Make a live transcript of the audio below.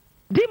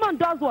Demon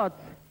does what?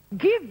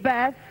 Give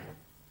birth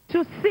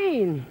to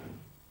sin.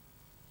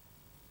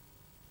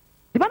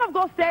 The man of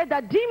God said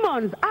that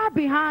demons are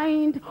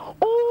behind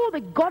all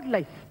the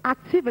godless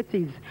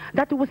activities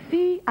that we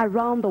see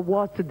around the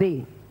world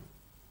today.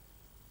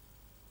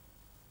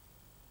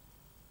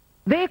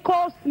 They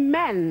cause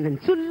men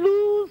to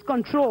lose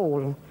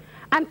control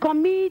and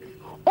commit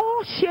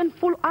all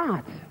shameful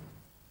acts.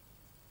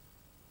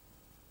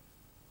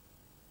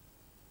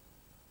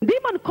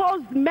 Demons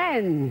cause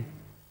men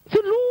to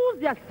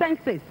lose their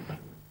senses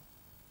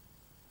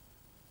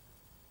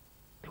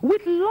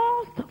with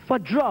lust for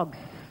drugs,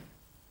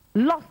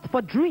 lust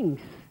for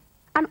drinks,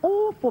 and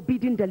all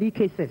forbidden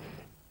delicacies.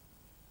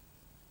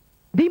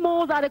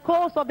 Demons are the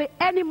cause of the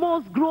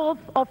animal's growth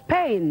of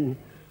pain,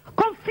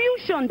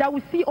 confusion that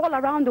we see all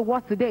around the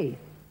world today.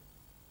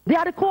 They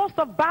are the cause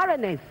of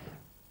barrenness,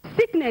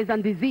 sickness,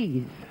 and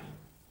disease.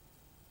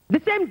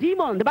 The same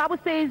demon, the Bible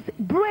says,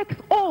 breaks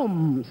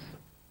homes,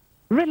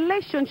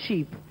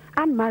 relationship,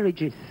 and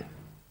marriages.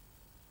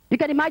 You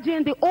can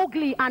imagine the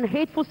ugly and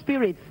hateful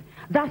spirits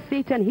that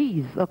Satan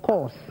is, of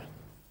course.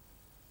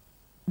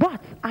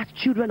 But as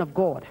children of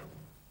God,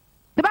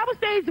 the Bible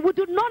says we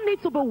do not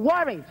need to be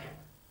worried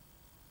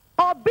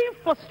or being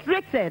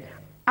frustrated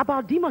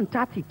about demon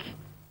tactic,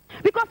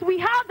 because we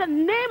have the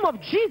name of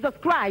Jesus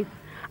Christ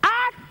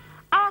at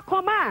our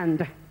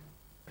command.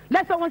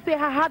 Let someone say,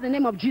 I have the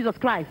name of Jesus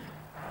Christ.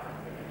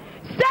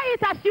 Say it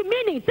as you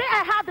mean it. Say,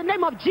 I have the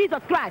name of Jesus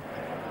Christ.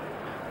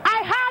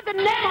 I have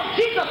the name of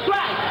Jesus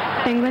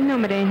Christ. Tengo el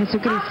nombre de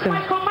Jesucristo. At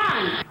my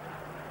command.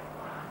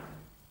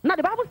 Now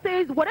the Bible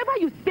says, whatever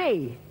you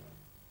say,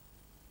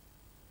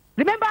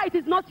 remember it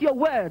is not your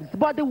words,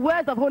 but the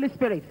words of Holy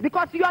Spirit.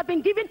 Because you have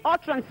been given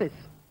utterances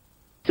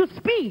to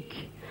speak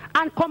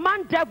and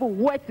command devil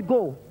where to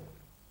go.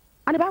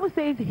 And the Bible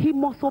says he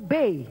must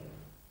obey.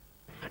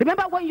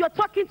 Remember, when you're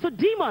talking to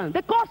demons,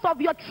 the cause of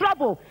your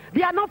trouble,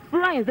 they are not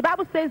friends. The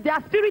Bible says they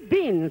are spirit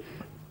beings.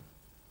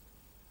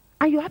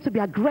 And you have to be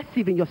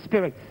aggressive in your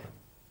spirit.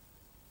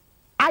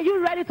 Are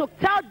you ready to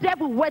tell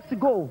devil where to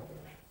go?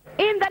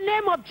 In the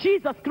name of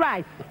Jesus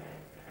Christ.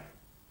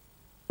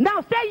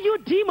 Now say, you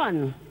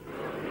demon.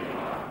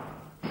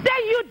 Say,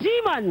 you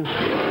demon.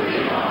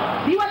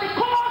 You are the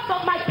cause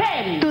of my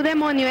pain. Tu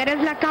demonio,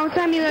 eres la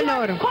causa de mi You are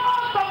dolor, the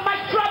cause of my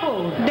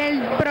trouble.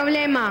 del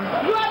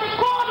problema, You are the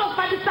cause of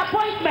my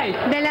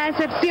disappointment. de la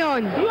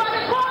decepción, You are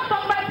the cause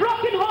of my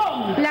broken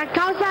home. la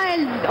causa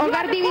del You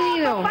hogar are the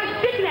dividido, cause of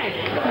my sickness.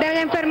 de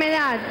la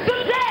enfermedad.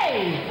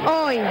 Today,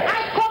 Hoy I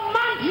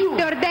command you,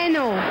 te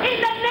ordeno, in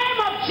the name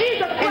of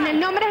Jesus en el Christ,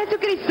 nombre de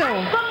Jesucristo,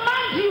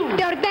 command you,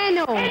 te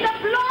ordeno, in the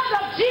blood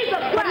of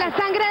Jesus por la Christ,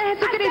 sangre de I said,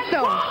 go Jesucristo,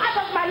 out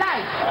of my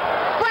life.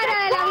 fuera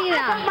de la Go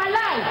vida, out of my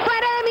life.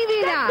 fuera de mi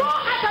vida, Go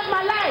out of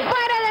my life.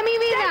 fuera de mi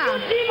You vida.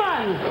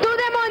 demon. Tu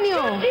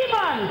demonio,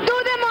 Demon. tu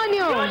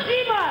demonio, You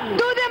demon.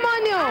 tu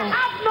demonio. I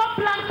have no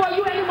plan for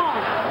you anymore.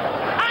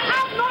 I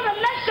have no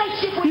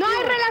relationship with No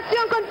hay you.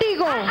 relación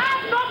contigo. I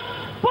have no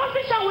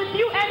position with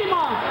you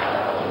anymore.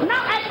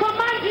 Now I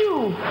command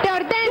you. Te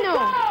ordeno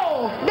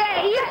Go. de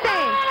irte.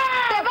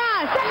 Te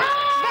vas.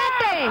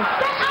 Vete.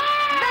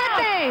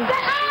 Vete.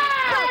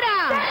 Fuera.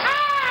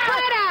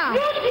 Fuera.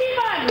 You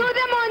demon. Tu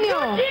demonio.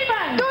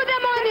 Demon. Tu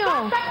demonio.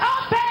 That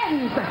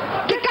opens.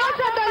 Que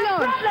causa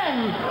dolor.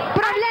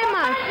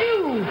 Problemas.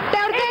 You. Te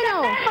ordeno.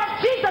 In the name of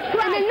Jesus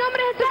Christ. En el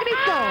nombre de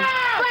Jesucristo.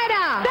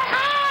 Fuera.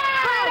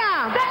 Fuera.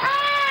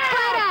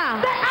 Fuera.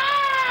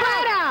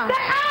 Fuera.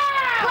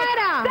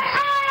 Fuera.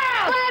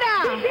 Fuera.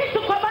 Begin to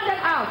command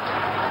them out.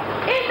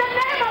 In the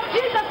name of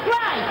Jesus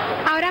Christ.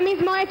 Ahora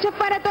mismo echo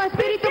fuera todo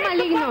espíritu Begin to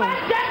maligno.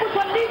 command devil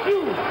to leave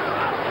you.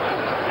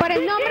 Por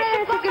el nombre de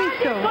Begin to command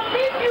Jesucristo. him to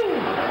leave you.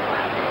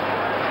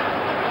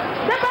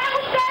 The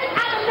Bible says,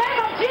 at the name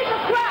of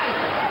Jesus Christ,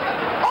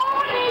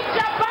 all knees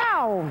shall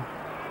bow.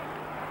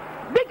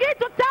 Begin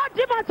to tell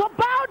demons to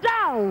bow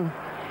down.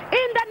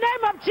 In the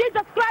name of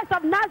Jesus Christ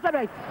of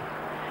Nazareth.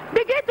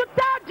 Begin to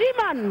tell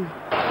demons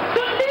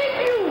to leave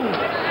you.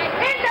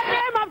 In the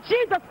name of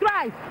Jesus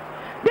Christ.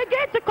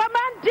 Begin to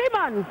command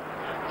demons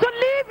to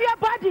leave your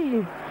body.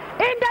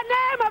 In the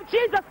name of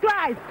Jesus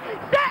Christ.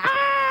 Say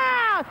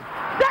out!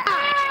 Say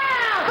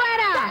out!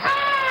 Fuera.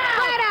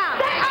 Fuera.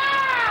 Say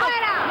out!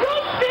 Fuera. You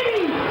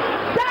spirit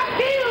that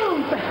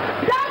kills,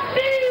 that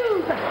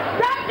steals,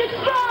 that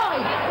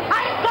destroys.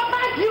 I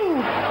command you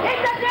in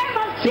the name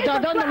of Jesus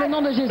t'ordonne dans le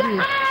nom de Jésus. Say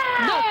out!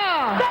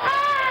 Dehors! Say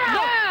out!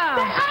 Dehors!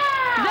 Say out!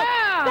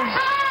 Dehors! Say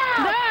out!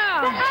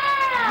 Dehors!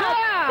 Say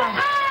out!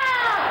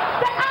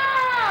 Dehors! Say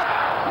out!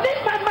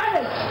 Leave my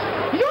marriage.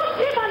 You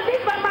demon,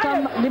 leave my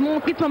marriage. Comme démon,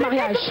 quitte mon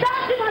mariage.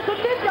 Tell demons to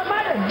leave your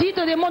marriage. Dites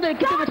au démon de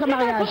quitter Tell votre demons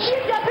to mariage,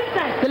 leave your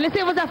business. de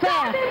laisser vos Tell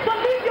affaires, them to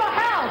leave your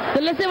health.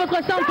 de laisser votre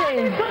Tell santé.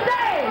 them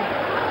today.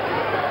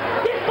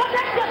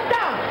 Disconnect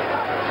yourself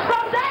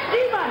from that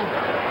demon.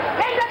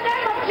 In the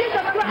name of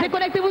Jesus Christ.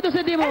 Déconnectez-vous de ce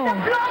In démon, the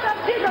blood of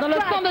Jesus dans le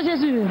Christ. sang de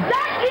Jésus,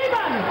 That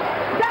demon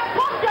that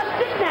causes your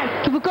sickness.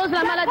 qui vous cause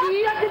la that maladie,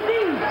 causes your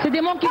disease. ce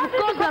démon qui vous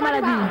cause la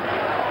maladie.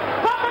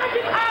 Come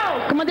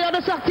Commandez-leur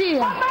de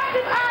sortir.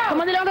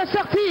 Commandez-leur de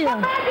sortir.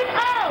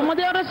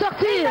 Commandez-leur de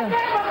sortir.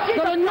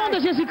 Dans le nom de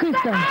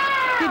Jésus-Christ.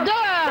 Et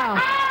dehors.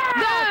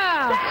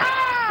 Dehors.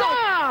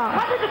 Sors.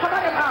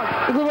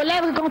 Ouvre vos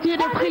lèvres et continuez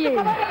de prier.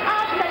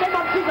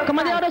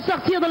 Commandez-leur de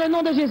sortir dans le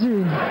nom de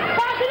Jésus.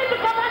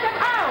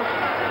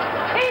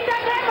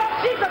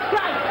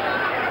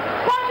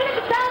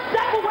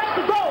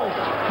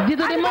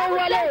 Dites au démon où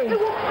aller.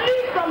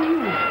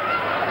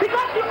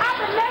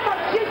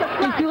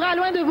 Il fuira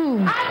loin de vous.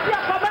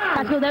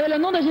 Parce que vous avez le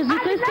nom de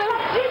Jésus-Christ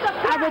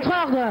à votre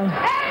ordre.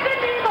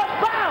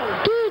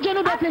 Tout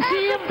genou doit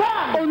fléchir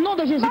au nom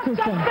de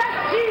Jésus-Christ.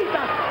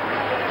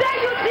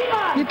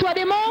 Et toi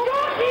démon,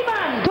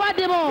 toi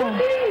démon.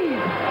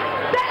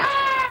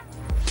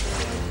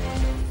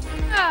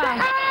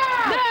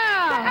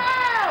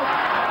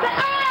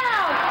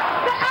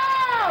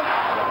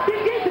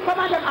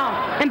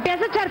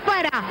 Empieza a echar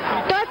fuera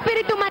todo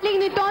espíritu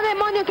maligno y todo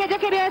demonio que haya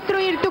querido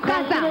destruir tu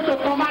casa. Continue to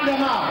command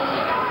them out.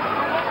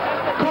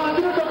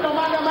 Continue to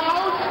command them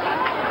out.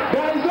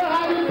 There is no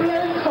hiding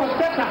place for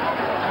Satan.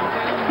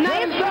 No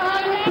There is no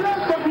hiding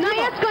place for hay demons.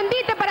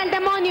 escondite para el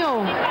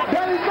demonio.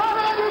 There is no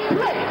hiding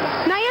place.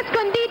 No hay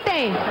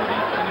escondite.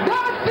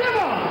 That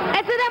demon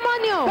Ese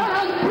demonio that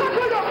has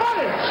broken your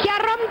marriage.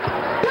 That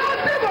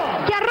demon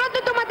que ha roto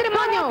tu that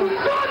matrimonio, has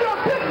destroyed your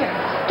business.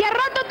 que ha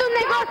roto tu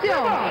negocio,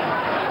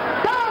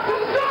 That has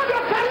destroyed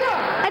your career.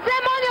 ese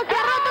demonio que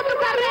ha roto tu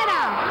carrera,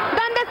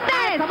 donde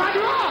estés, Command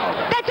you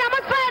out. te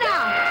echamos fuera.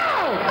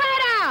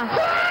 ¡Fuera!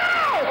 ¡Fuera!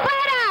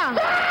 ¡Fuera!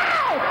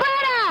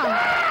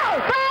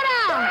 ¡Fuera!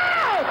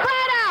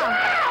 ¡Fuera!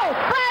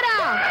 ¡Fuera!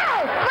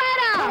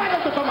 ¡Fuera! Command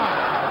them to come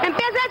out.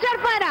 Empieza a echar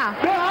fuera.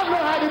 They have no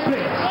hiding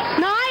place.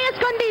 No hay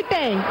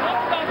escondite.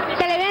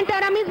 Televidente,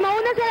 ahora mismo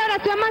únese a la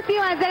oración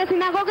masiva desde la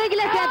sinagoga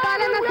iglesia de todas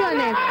las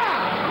naciones.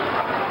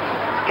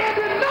 In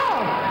the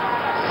north,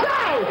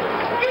 south,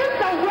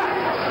 east and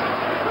west,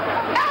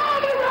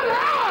 everywhere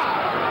they are,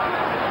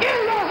 in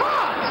your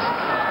heart,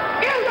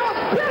 in your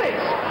spirit,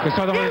 Que ce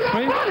soit dans in votre your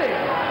esprit, body,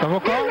 dans vos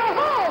in corps, your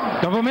home,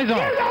 dans vos maisons,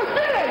 in your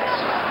village,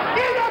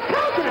 in your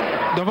country.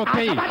 dans votre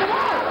pays. Vous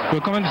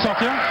pouvez quand même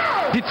sortir.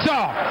 Dites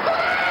sors.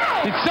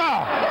 Dites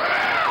sors.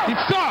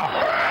 Dites sors.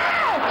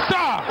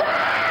 Sors.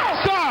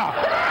 Sors.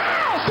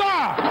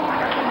 Sors.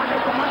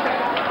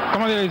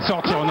 Commandez-les de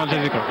sortir au nom de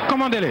Jésus-Christ.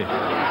 Commandez-les.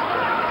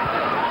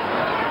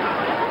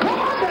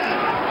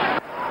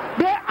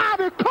 They are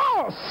the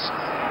cause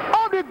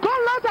of the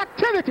godless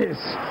activities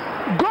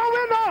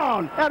going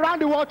on around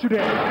the world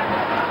today.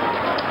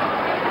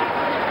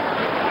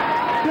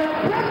 The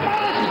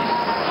principalities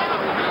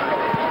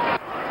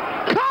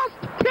cost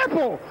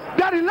people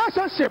their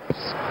relationships.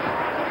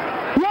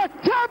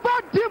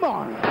 Whatever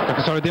demon, Quel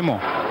que soit le démon,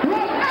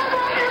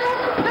 whatever evil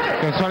spirit,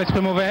 quel que soit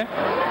l'esprit mauvais,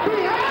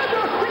 behind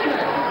your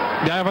sickness,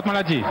 derrière votre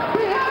maladie,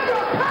 behind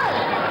your pain,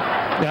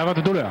 derrière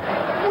votre douleur,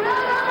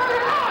 wherever they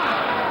are,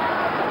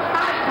 I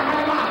command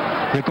them out.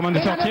 je les commande de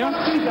sortir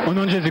au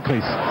nom de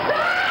Jésus-Christ.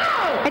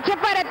 Eche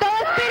fuera todo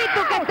espíritu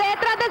que esté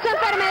detrás de su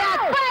enfermedad.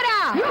 ¡Fuera!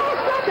 You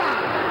Satan,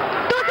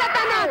 ¡Tú,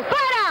 Satanás!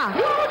 ¡Fuera!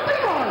 you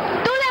demon,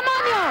 ¡Tú,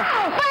 demonio!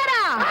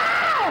 ¡Fuera!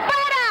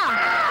 ¡Fuera!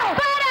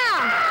 ¡Fuera!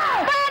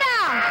 ¡Fuera! ¡Fuera!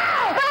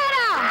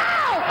 ¡Fuera!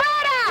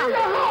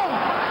 your home.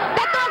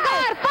 ¡De tu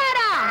hogar!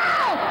 ¡Fuera!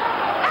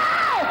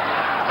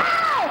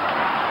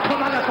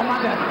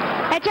 Command them.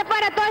 Eche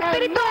fuera todo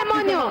espíritu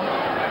demonio.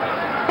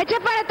 Eche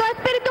fuera todo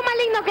espíritu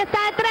maligno que está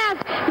detrás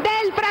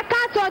del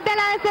fracaso, de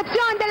la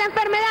decepción, de la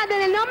enfermedad.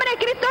 En el nombre de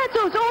Cristo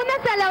Jesús,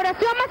 únese a la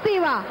oración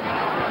masiva.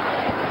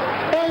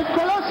 In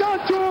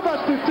Colossians 2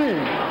 verse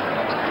 15,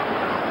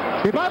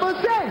 the Bible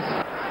says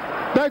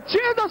that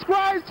Jesus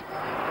Christ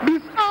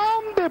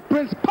disarmed the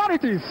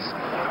principalities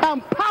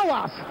and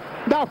powers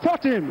that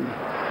fought him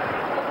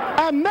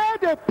and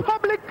made a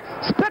public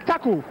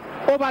spectacle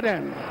over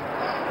them.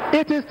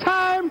 It is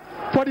time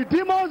for the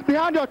demons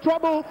behind your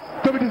trouble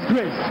to be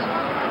disgraced.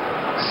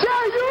 Say,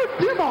 you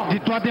demon,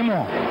 Dites-toi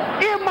démon,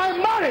 in my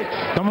marriage,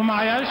 dans mon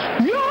mariage,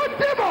 you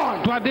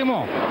demon, toi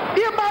démon,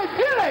 in my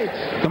village,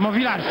 dans mon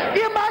village,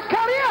 in my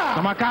career,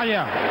 dans ma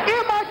carrière,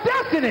 in my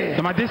destiny,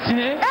 dans ma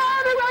destinée,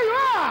 anywhere you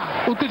are,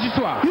 où que tu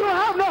sois, you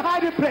have no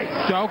hiding place.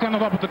 tu n'as aucun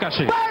endroit pour te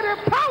cacher. By the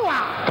power,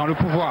 Dans le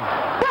pouvoir,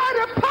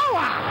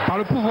 par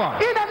le pouvoir,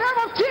 in the name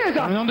of dans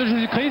Jesus, le nom de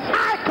Jésus-Christ,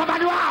 I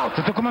command you out.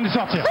 je te commande de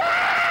sortir. Out!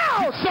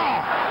 Sors.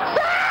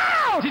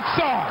 Out! Dites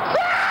sors.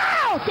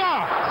 Out! Sors.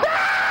 Out!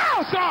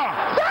 Sors.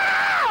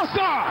 Out!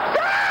 Sors. Out!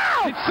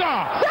 Dites sors.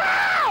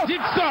 Out!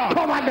 Dites sors.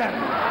 Command them.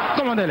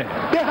 Commandez-les.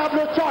 They have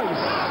no choice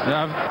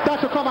Ils than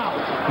to come out.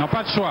 n'ont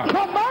pas de choix.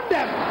 Command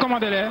them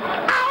Commandez-les.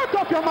 out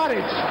of your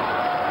marriage,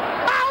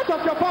 out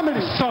of your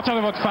family. Sortir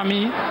de votre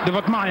famille, de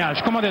votre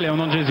mariage. Commandez-les au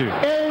nom de Jésus.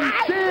 In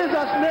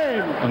Jesus'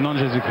 name. Au nom de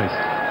Jésus-Christ.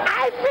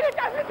 I finish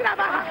everything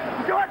about her.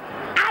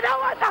 I don't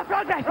want that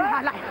progress in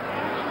my life.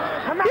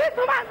 This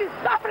woman is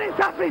suffering.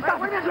 Yes,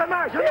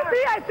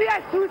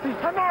 Susie.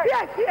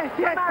 Yes.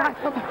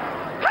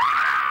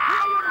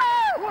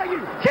 Who are you?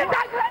 She's a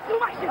great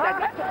woman. She's a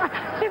great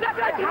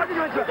woman.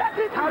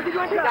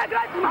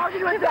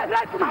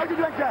 How did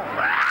you enter?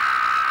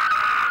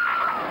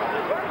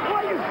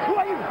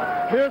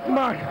 Here's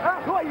mine.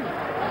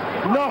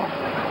 No.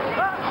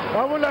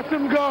 I will let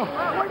him go.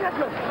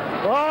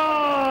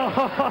 Oh,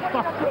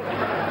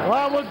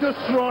 I will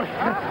destroy.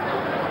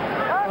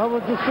 I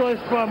will destroy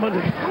his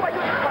family.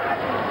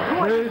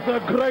 He's a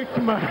great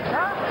man.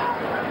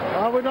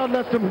 I will not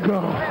let him go.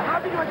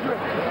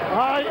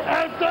 I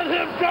entered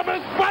him from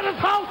his father's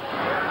house.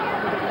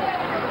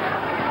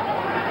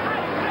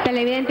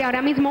 Televidente,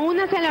 ahora mismo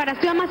únase a la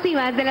oración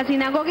masiva desde la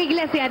sinagoga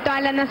iglesia de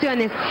todas las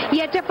naciones y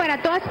eche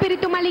fuera todo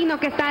espíritu maligno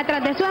que está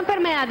detrás de su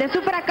enfermedad, de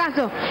su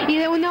fracaso y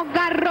de un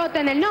hogar roto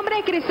en el nombre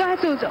de Cristo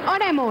Jesús.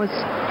 Oremos.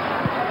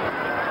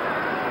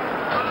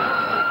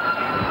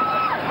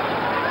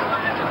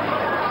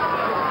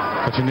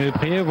 Continuez de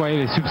prier, vous voyez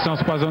les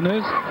substances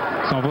poisonneuses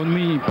sont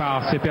vomies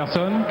par ces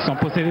personnes qui sont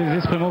possédées des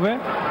esprits mauvais.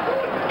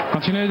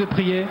 Continuez de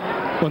prier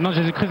au nom de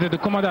Jésus-Christ et de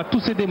commander à tous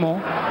ces démons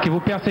qui vous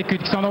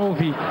persécutent, qui sont dans vos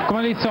vies.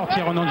 Commandez de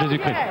sortir au nom de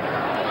Jésus-Christ.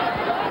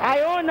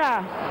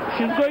 Iona,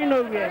 she's going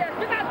nowhere.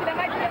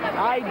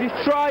 I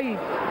destroy it.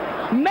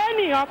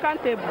 Many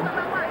uncountable.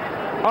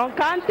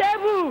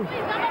 Uncountable.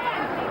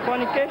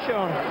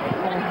 Fornication.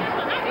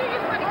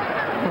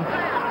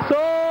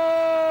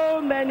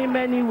 So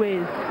many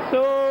ways.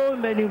 So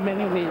many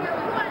ways.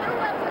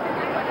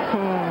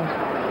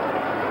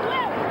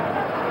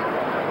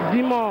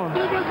 Demon.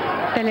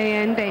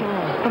 Televidente,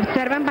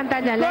 observa en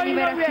pantalla la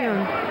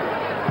liberación.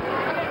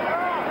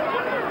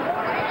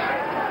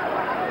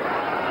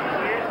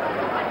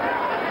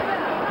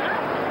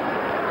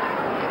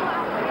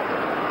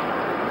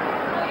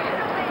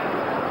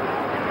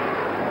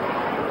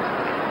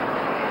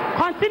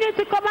 Continue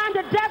to command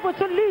the devil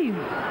to leave.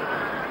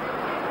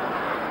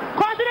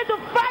 Continue to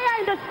fire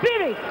in the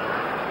spirit.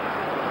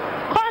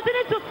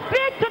 Continue to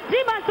speak to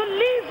demons to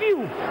leave you.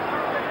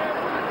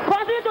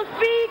 Continue to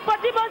speak for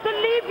demons to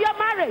leave your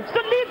marriage,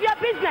 to leave your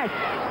business.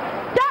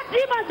 Tell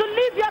demons to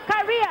leave your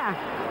career.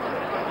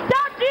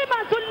 Tell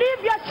demons to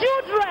leave your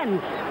children.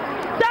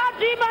 Tell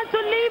demons to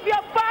leave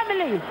your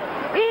family.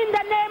 In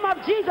the name of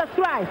Jesus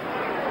Christ.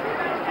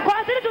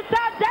 Continue to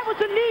tell devil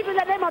to leave in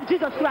the name of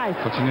Jesus Christ.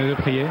 Continuez de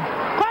prier.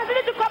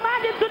 Continue to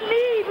command him to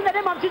leave in the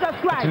name of Jesus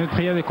Christ. Continuez de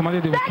prier et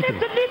commandez de vous Tell him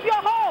to quitter. leave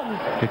your home.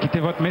 De quitter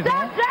votre maison,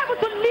 Tell devil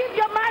to leave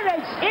your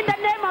marriage in the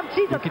name of de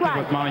Jesus quitter Christ.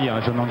 votre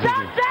mariage au nom de Tell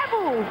Jésus.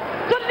 devil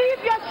to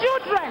leave your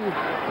children.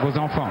 Vos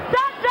enfants,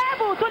 Tell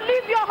devil to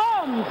leave your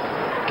homes.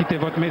 quittez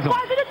votre maison.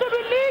 Continue to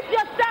release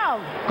yourself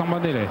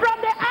Commandez-les. from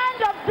the hand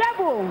of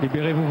devil.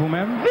 Libérez-vous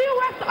vous-même.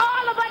 Viewers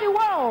all over the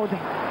world.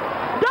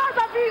 Those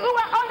of you who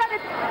are under the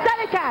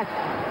telecast.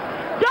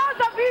 Those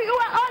of you who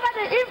are under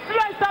the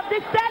influence of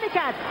this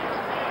telecast.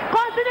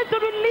 Continue to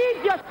release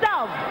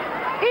yourself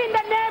in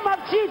the name of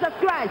Jesus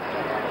Christ.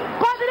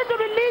 Continue to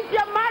release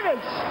your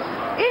marriage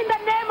in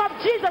the name of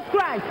Jesus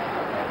Christ.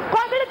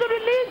 Continue to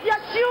release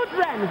your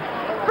children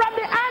from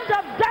the hand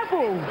of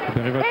devil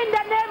in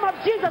the name of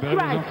Jesus Libérez vos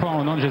Christ. enfants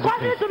au nom de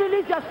Continue Jésus-Christ. to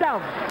release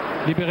yourself.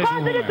 Libérez-vous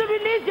Continue to vous-même.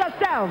 release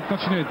yourself.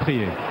 Continuez de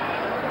prier.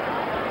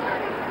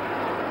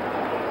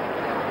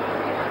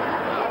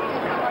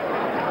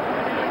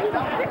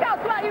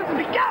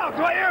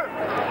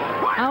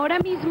 Ahora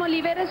mismo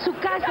libere su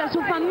casa,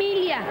 su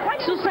familia,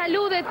 su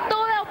salud de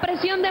toda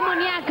opresión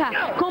demoníaca.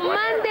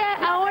 Comande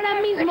ahora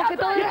mismo que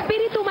todo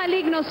espíritu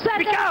maligno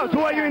salga de su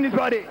Who are you in vida. this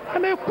body?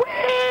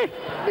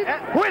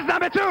 Who is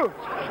number two?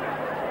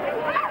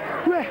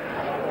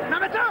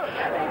 Number two.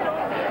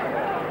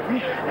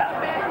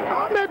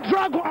 I'm a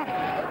dragon.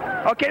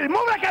 Okay,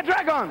 move like a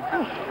dragon.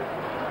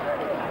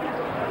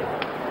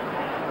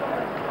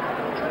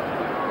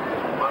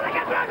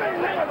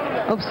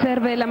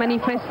 Observe la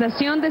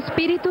manifestación de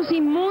espíritus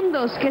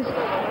inmundos que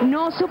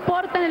no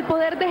soportan el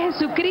poder de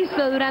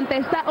Jesucristo durante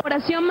esta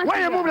oración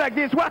When you move masiva. like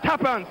this, what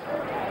happens?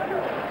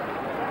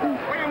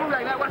 When you move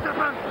like that, what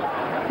happens?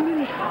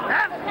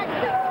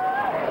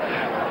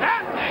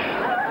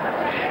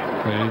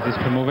 Les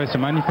esprits mauvais se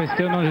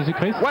manifester au nom de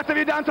Jésus-Christ. What have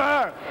you done to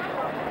her?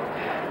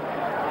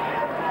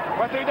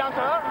 What have you done to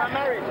her? I'm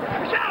married.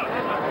 Shout!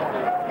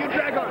 You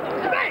dragon!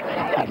 Speak!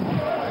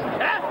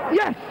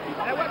 Yes.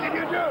 And what did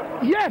you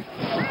do? Yes.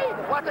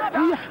 What have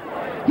you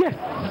done? Yes.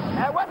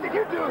 And what did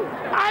you do?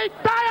 I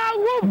tie a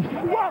whoop.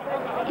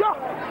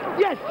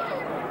 Yes.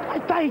 I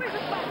tie.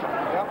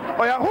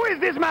 Oh yeah, who is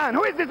this man?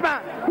 Who is this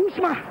man? Who's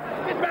man?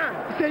 This man.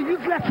 It's a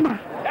useless man.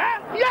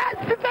 Yes,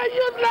 it's a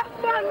useless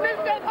man.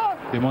 Listen up.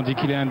 Le démon dit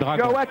qu'il est un You're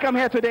dragon. welcome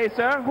here today,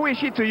 sir. Who is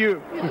she to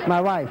you? She's my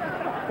wife.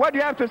 What do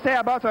you have to say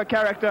about her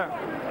character?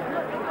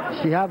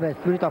 She has a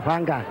spirit of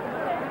anger.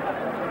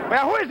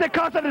 Well, who is the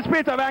cause of the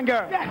spirit of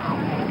anger? Yes.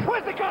 Who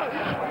is the cause?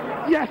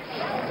 Yes.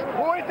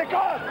 Who is the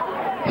cause?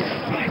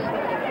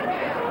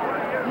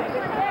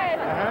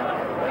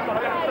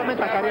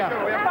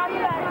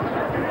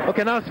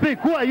 Okay, now speak.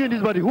 Who are you in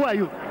this body? Who are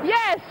you?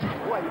 Yes.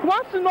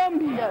 Want to know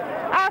me?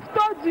 I've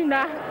told you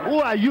now. Who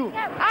are you?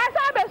 I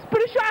have a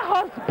spiritual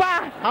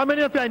husband. How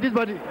many of you are in this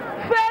body?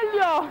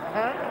 failure,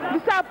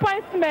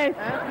 disappointment.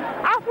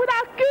 I would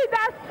have killed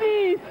that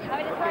since.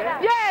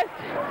 Yes,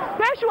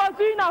 when she was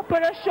doing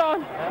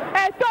operation,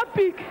 a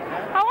topic,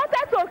 I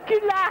wanted to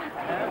kill her,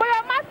 but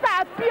your master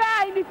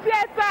appeared in the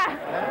theater.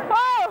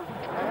 Oh,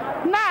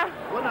 now,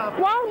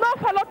 one no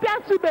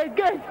fallopian tube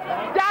again.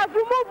 They have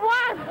removed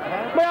one,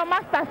 but your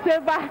master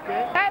saved her.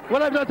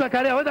 What have you done to her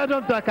career? What have you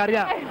done to her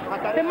career?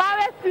 The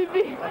marriage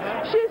TV,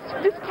 she's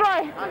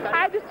destroyed.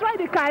 I destroyed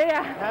the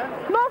career.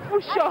 No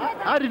future.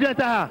 How did you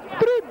enter her?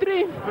 Through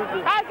dream.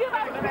 I give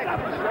her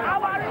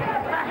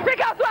Speak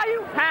out, who are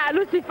you?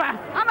 Lucifer.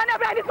 How many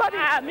of you body?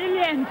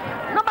 Millions.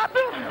 Number 2.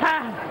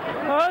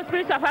 Oh,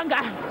 spirit of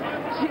anger.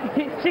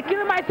 She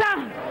killed my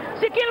son.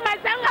 She killed my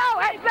son. Oh,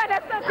 I said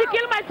that. She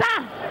killed my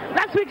son.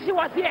 Last week she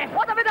was here.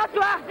 What have you done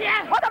to her?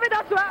 Yeah. What have you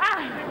done to her?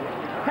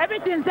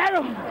 Everything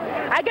zero.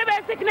 I gave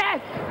her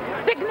sickness.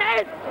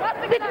 Sickness.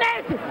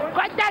 Sickness.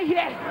 Got her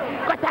here.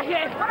 Got her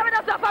here. What have you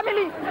done to her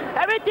family?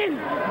 Everything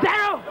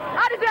zero.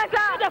 How did you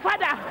enter? The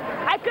father.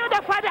 I killed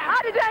the father. How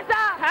did you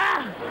enter?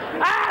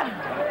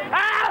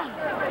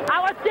 I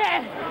was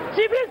there.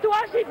 She begins to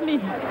worship me.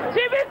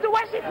 She begins to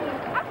worship me.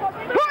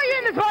 Who are you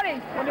in this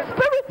morning?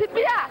 Spirit is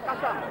here.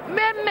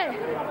 Meme.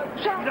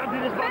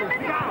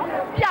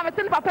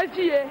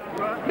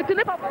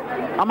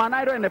 I'm an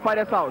idol in the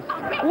father's house.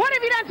 What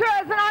have you done to her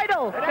as an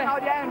idol?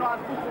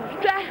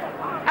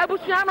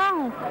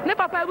 Ebusiano, ne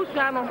papa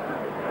Ebusiano.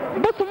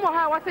 Bosumo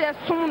ha wa say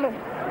sumno.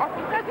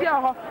 Okasi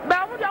ho.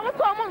 Ba mu dia mo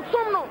to mo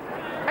sumno.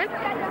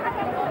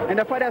 In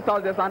the father's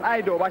house there's an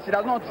idol, but she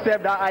does not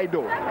serve that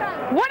idol.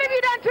 What have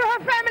you done to her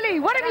family?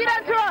 What have you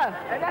done to her?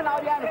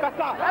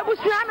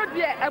 Ebusiano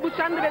de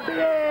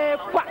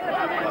kwa.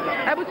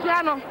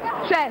 Ebusiano,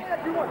 she.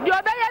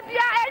 Yo be ya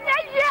dia enye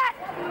ye.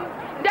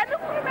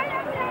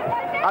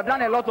 I've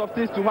done a lot of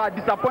things to her.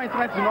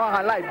 Disappointment in all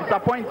her life.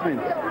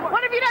 Disappointment.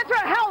 What have you done to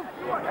her health?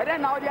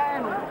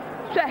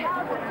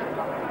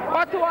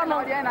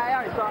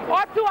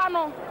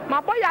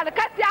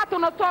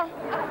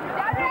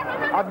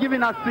 I've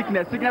given her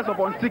sickness. Sickness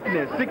upon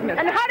sickness. Sickness.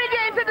 And how did you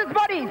enter this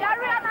body?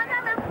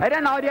 And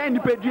then now they are in the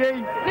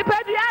pediatric.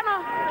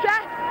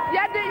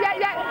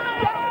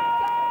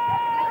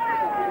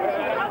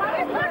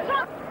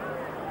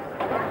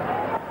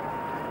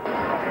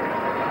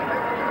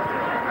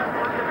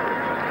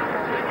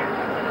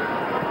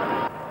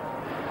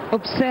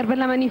 Observe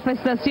la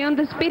manifestación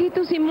de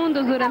espíritus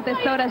inmundos durante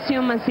esta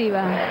oración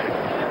masiva.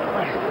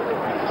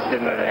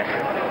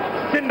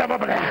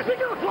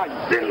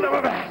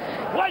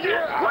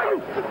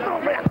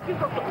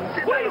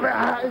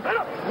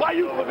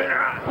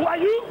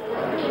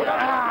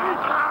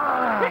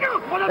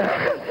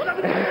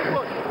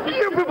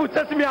 You people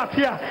test me out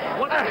here.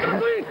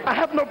 I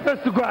have no place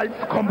to go. I need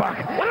to come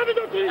back. What have you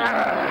done to him?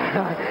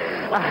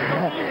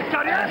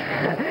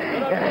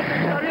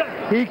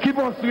 He keep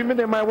on swimming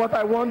in my water.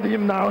 I want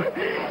him now.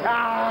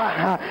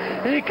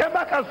 He came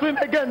back and swim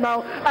again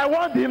now. I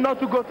want him not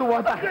to go to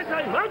water.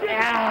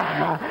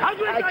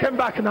 I came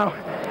back now.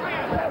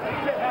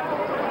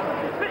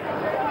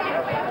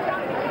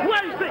 Who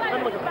are you sick?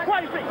 Who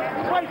are you sick?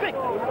 Who are you sick?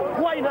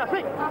 Who are you not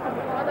sick?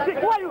 Sick.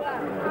 Who are you?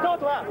 Talk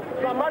to her.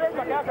 You are married,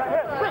 my guy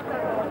here. Sick.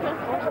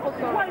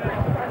 Who are you sick?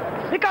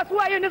 Because who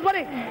are you in this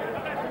body?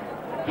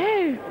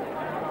 Hey.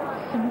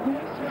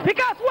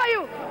 Because who are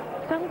you?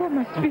 Sango,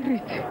 my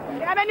spirit.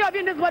 How many of you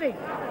in this body?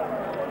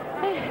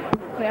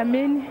 There are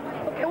many.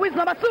 Okay, who is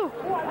number 2?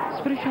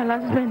 Spiritual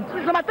husband. Who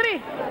is number 3?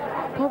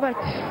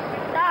 Poverty.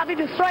 How have you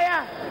destroyed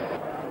her?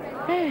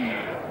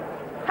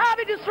 How have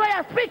you destroyed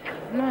her? Speak.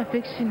 No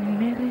affection in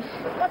marriage.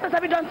 What else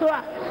have you done to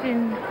her?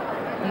 Sin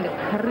in the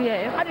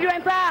career. How did you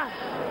enter her?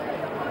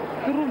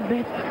 Through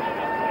bed.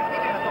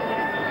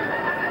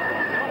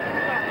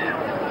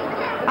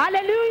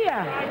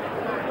 Hallelujah.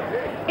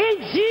 In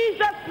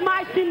Jesus'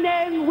 mighty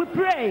name we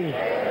pray.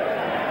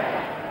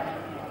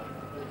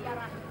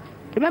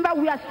 Remember,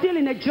 we are still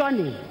in a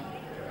journey.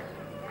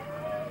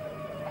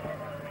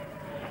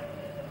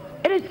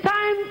 It is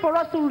time for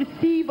us to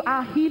receive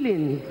our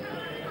healings.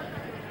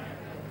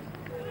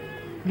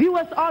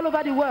 Viewers all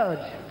over the world,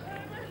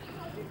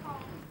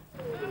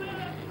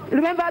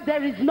 remember,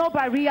 there is no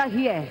barrier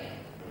here.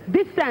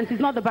 Distance is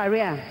not the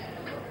barrier.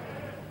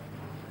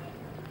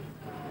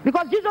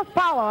 Because Jesus'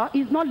 power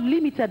is not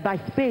limited by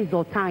space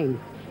or time.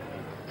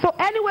 So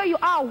anywhere you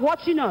are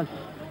watching us,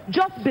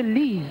 just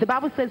believe. The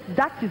Bible says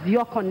that is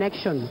your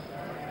connection.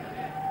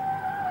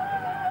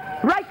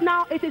 Right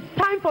now, it is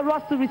time for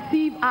us to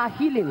receive our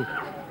healing.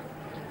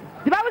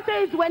 The Bible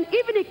says when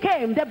evening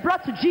came, they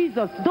brought to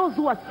Jesus those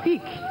who are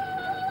sick.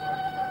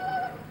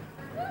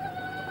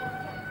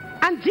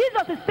 And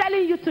Jesus is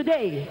telling you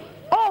today,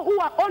 all who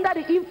are under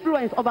the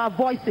influence of our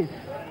voices,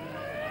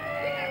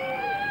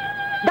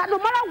 that no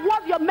matter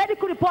what your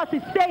medical report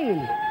is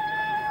saying,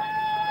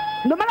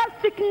 no matter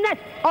sickness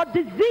or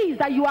disease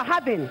that you are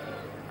having,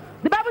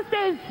 the Bible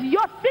says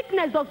your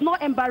sickness does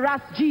not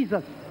embarrass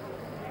Jesus,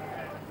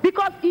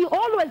 because he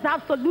always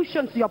has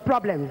solutions to your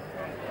problems.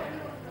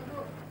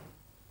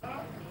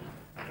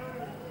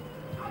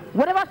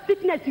 Whatever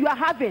sickness you are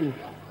having,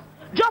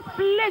 just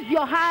place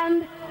your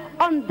hand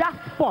on that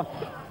spot.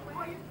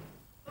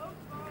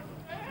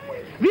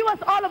 Viewers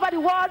all over the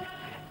world,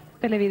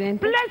 Televidente,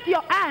 place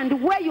your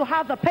hand where you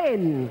have the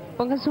pain.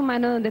 ponga su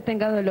mano donde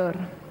tenga dolor.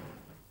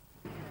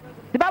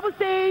 The Bible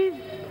says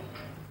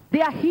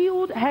they are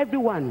healed,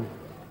 everyone.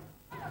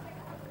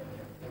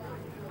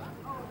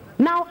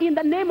 Now, in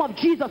the name of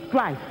Jesus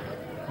Christ,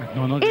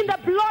 in the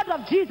blood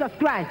of Jesus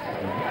Christ,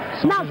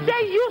 now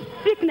say you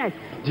sickness,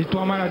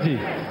 Dis-toi maladie.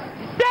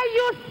 say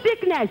you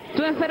sickness,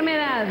 Tu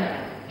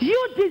enfermedad you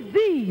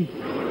disease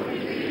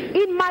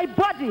in my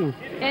body,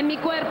 en mi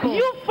cuerpo,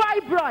 you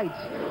fibroid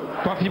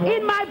Toi in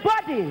fibrome my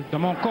body, dans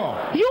mon corps.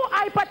 you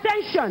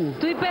hypertension,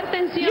 tu you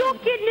hipertensión,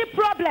 kidney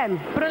problem,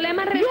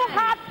 problemas you renales,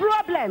 heart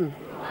problem,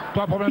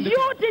 Toi problème de you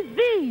cœur.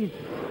 disease,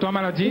 Toi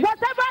maladie.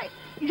 whatever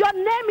your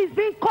name is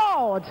being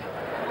called,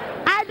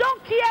 I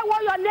don't care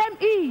what your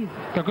name is.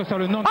 Quel que soit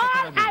le nom de All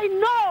cette maladie. I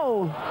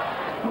know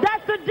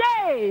that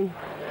today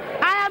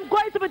I am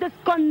going to be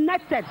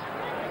disconnected.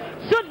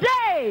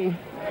 Today,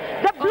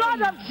 the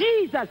blood of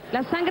Jesus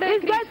la sangre de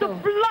is going to Cristo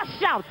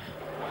flush out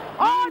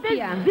all this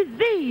limpia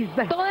disease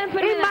toda in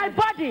my enfermedad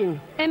body.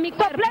 en mi So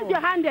cuerpo. place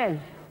your hand there.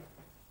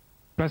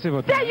 Placez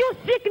votre Say main. you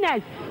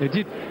sickness, Et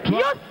dites, you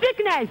toi,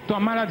 sickness, toi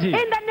maladie. in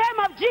the name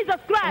of Jesus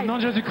Au Christ, nom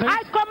de Jésus-Christ,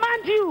 I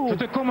command you je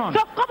te commande.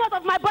 to come out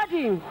of my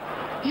body.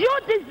 You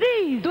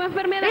disease Tu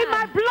enfermedad in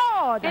my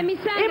blood, en mi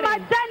sangre, in my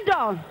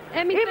tendon,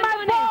 en mis in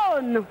my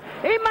tendones, bone,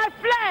 in my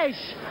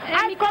flesh. en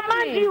I mi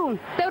command carne. you.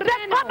 Te Say,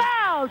 ordeno. come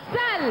out.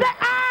 Sal. Say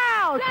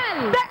out.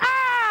 Sal. Say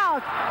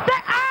out.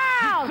 Say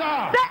out.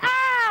 Sors. Say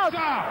out.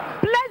 Sors.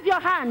 Place your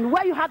hand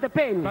where you have the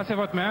pain. Placez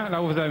votre main là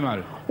où vous avez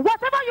mal.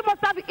 Whatever you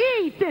must have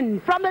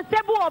eaten from the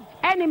table of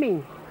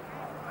enemy,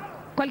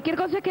 Cualquier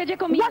cosa que haya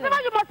comido whatever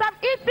you must have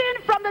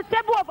eaten from the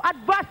table of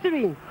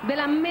adversary, de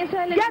la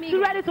mesa del get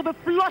enemigo, ready to be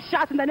flushed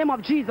out in the name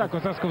of Jesus. Comme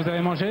ça, ce que vous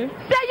avez mangé,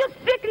 Say you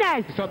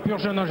sickness soit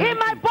purgé au nom de in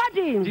my Jésus.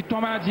 body, Dites-toi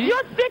maladie you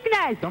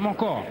sickness dans mon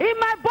corps. in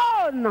my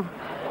bone,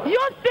 you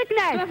tu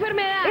sickness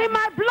enfermedad in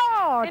my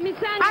blood. en mi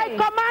sangre. I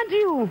command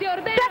you. Te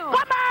ordeno. Say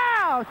come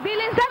out.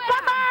 Dile Say fuera.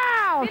 come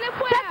out. Dile Say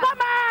fuera.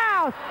 come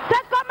out.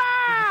 Say come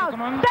out.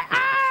 commande. Say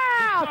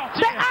out.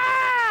 Sortir. Say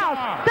out.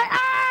 Sors. Say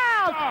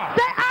out. Sors.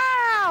 Say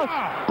out.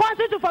 Sors.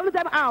 Continue to vomit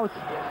them out.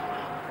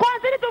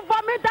 Continue to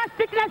vomit that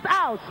sickness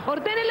out.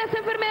 ordene esa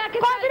enfermedad que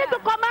Continue to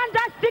salga. command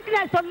that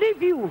sickness to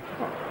leave you.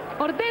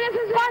 Ordene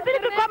esa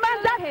Continue to enfermedad command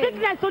que that deje.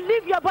 sickness to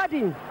leave your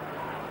body.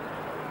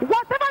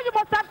 Whatever you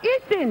must have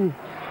eaten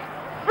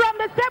from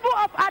the table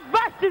of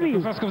adversary,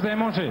 Tout ça, ce que vous avez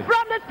mangé.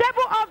 from the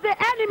table of the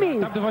enemy,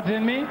 Table de votre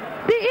ennemi,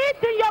 be it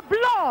in your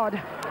blood,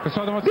 que ce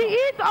soit dans votre be sang,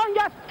 it on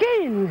your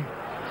skin.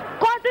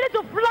 Continue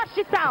to flush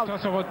it que ce out. soit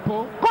sur votre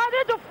peau.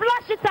 Continue to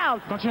flush it out.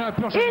 Continuez à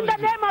purger In au nom the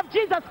de Jésus. name of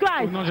Jesus Au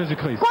Christ. nom de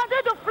Jésus-Christ.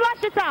 Continue to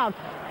flush it out.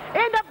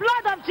 In the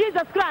blood of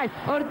Jesus Christ.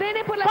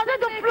 Ordene por la Continue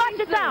sangre to de flush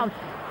it Cristo out.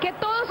 que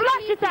todo se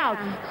Flush it limpia, out.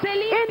 se In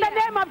the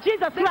limpia name of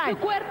Jesus de su Christ.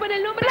 cuerpo en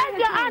el nombre Place de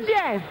your hand Jesús.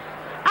 here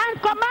and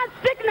command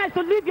sickness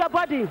to leave your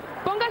body.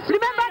 Ponga su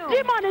Remember, mano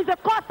demon is the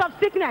cause of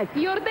sickness.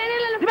 y ordene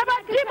la Remember,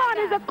 enfermedad que demon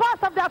is salga. the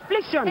cause of the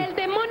affliction. El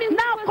demonio es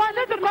Now, la causa de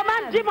la continue to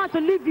command enfermedad. demon to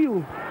leave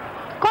you.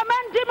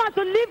 Command demon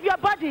to leave your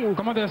body.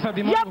 Commandez à ces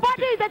démons Your de vous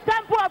body quitter. is the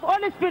temple of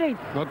Holy Spirit.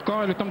 Votre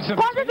corps est le temple du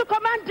Continue Saint-Esprit. to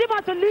command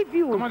demon to leave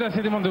you. Commandez à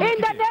ces démons de vous In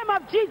the quitter. name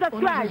of Jesus Au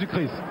nom de Christ.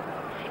 Jésus-Christ.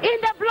 In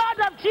the blood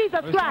of Jesus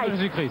Au nom de Christ.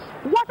 Jésus-Christ.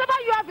 Whatever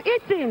you have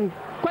eaten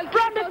Cualquier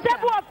from the cosa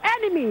table of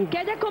enemy, que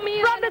haya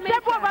comido from de the la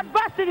table of mesa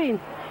adversary,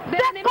 del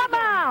say enemigo, come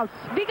out.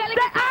 dígale Say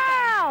que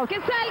salga, out. que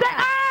Say salga,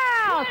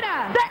 out. fuera,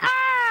 Say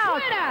out.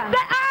 fuera,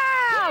 Say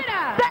out.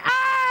 fuera, Say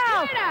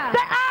out. fuera.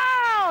 Say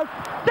out.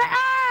 Say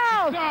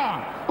out.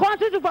 Sors.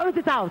 Continue to vomit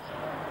it out.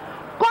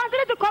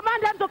 Continue to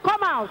command them to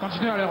come out.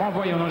 Continuez à les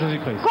renvoyer au nom de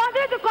Jésus-Christ.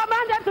 Continue to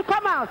command them to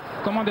come out.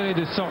 Commandez-les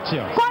de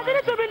sortir.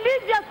 Continue to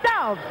release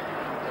yourself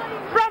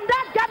from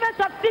that garment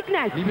of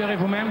sickness. Libérez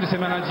vous-même de ces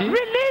maladies.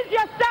 Release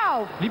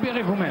yourself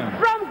Libérez vous-même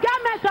from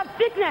garments of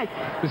sickness.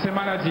 de ces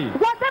maladies.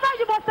 Whatever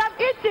you must have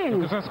Que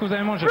eaten ce soit ce que vous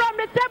avez mangé. from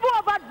the table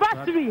of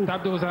adversary. La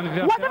table de vos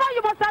adversaires. Whatever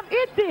you must have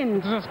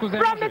eaten Que ce soit ce que vous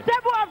avez from the mangé.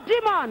 table of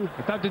demon.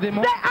 La table de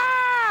démons. Say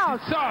out.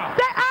 Sors.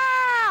 Say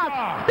out.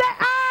 Sors. Say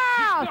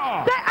out.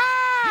 Sors. Say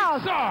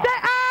out. Sors. Say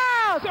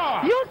out.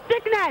 Sors. You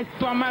sickness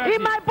Toi maladie.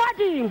 in my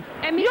body.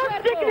 En mi You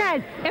cuerpo.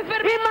 sickness in my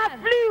Enfermedad.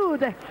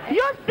 fluid.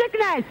 You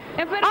sickness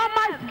Enfermedad. on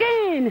my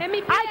skin. En mi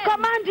I piel.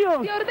 command you.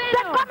 Te ordeno.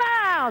 Say come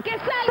out. Que Say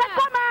salga.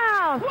 come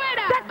out.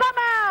 Fuera. Say come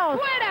out.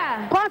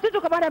 Fuera. Continue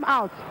to command them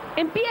out.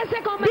 Empiece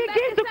a commandar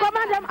Begin que to salga.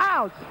 command them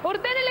out.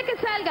 Ordénele que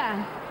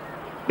salga.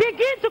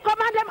 Begin to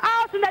command them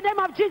out in the name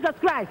of Jesus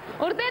Christ.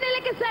 Ordénele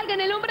que salga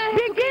en el nombre de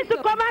Begin to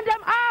Jesucristo. command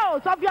them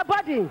out of your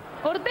body.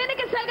 Ordene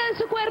que salga de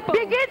su cuerpo.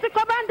 Begin to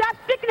command that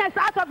sickness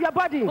out of your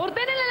body.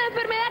 Ordénele la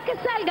enfermedad que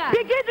salga.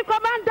 Begin to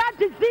command that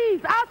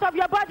disease out of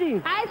your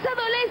body. A esa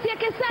dolencia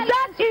que salga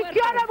That de su cuerpo.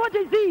 incurable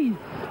disease.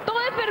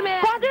 Toda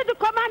enfermedad. Continue to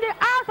command it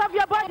out of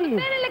your body.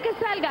 Ordénele que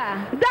salga.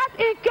 That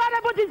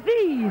incurable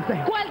disease.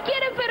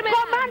 Cualquier enfermedad.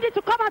 Command it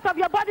to come out of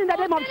your body in the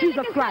name of Ordénele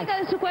Jesus que Christ. salga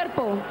de su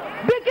cuerpo.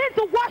 Begin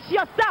to wash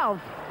yourself.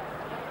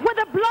 with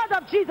the blood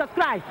of Jesus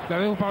Christ.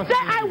 Lavez-vous par le Say,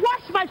 sang de I Jésus.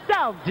 wash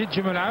myself. Dites,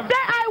 je me lave.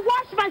 Say, I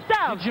wash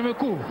myself. Dites, je me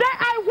couvre. Say,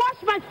 I wash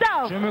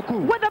myself Je me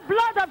couvre. with the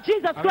blood of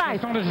Jesus Avec le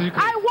Christ. sang de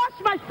Jésus-Christ. I wash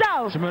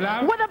myself Je me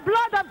lave. with the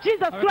blood of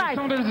Jesus Avec le Christ.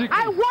 sang de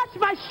Jésus-Christ. I wash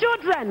my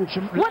children Je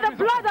me with the lave mes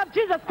blood enfants. of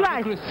Jesus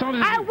Christ. Avec le sang de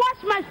I Jésus.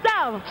 wash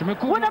myself Je me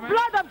couvre with the moi-même.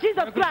 blood of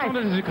Jesus Avec le sang Christ.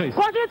 de Jésus-Christ.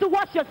 Continue to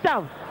wash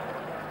yourself.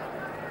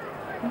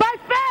 By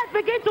faith,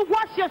 begin to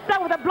wash yourself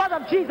with the blood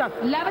of Jesus.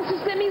 Lávese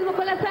usted mismo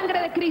con la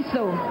sangre de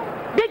Cristo.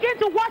 Begin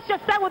to wash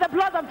yourself with the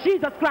blood of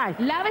Jesus Christ.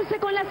 Lávese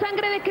con la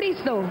sangre de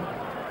Cristo.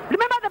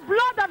 Remember, the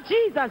blood of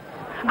Jesus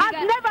has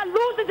never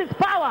loses its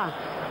power.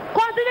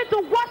 Continue to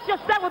wash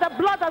yourself with the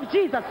blood of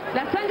Jesus.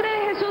 La sangre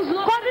de Jesús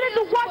no Continue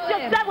to pierde su wash poder.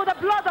 yourself with the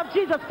blood of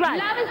Jesus Christ.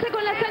 Lávese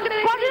con la sangre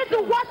de Continue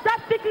to Cristo. wash that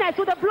sickness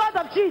with the blood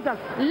of Jesus.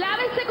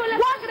 Lávese con la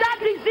Wash sangre that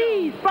de Cristo.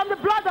 disease from the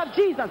blood of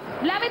Jesus.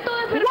 Lave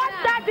toda Wash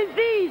enfermedad, that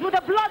disease with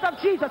the blood of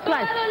Jesus toda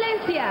Christ.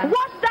 dolencia.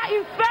 Wash that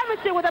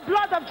infirmity with the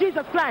blood of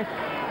Jesus Christ.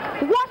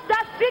 Wash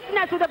that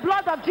sickness with the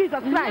blood of Jesus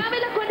Christ.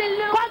 Lávela con el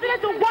nombre Continue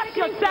to wash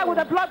yourself with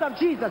the blood of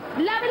Jesus.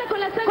 Lávela con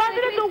la sangre de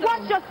Continue to Cristo.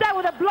 wash yourself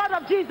with the blood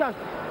of Jesus.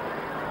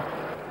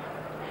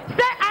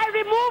 Say, I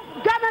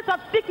remove garments of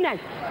sickness.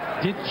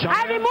 Dites,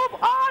 I j'enlève remove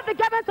all the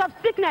garments of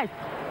sickness.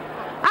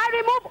 I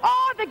remove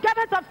all the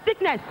garments of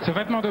sickness. ce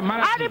vêtement de I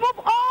maladie, remove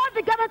all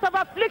the garments of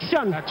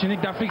affliction. la tunique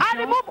I d'affliction.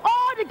 remove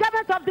all the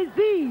garments of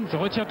disease. Je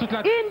retire toute la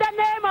In the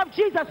name of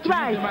Jesus tunique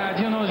Christ. de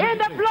maladie au nom de In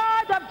the Jésus-Christ.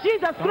 blood of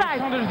Jesus Dans le sang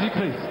Christ. de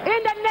Jésus-Christ.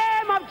 In the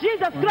name of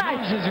Jesus Au nom de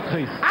Christ.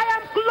 Jésus-Christ. I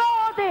am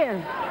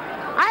clothed.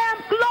 I am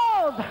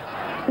clothed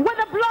with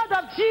the blood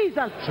of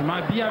Jesus. Je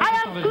m'habille avec I le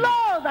sang am de Jésus.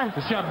 clothed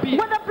Je suis habillé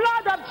with the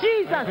blood of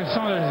Jesus. avec le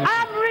sang de I Jésus.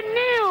 am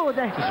renewed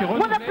suis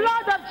with the renouvelé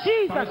blood of par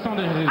Jesus. le sang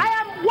de Jésus. I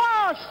am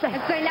washed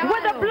Estoy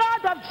with the lavado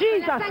blood of con la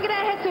Jesus. sangre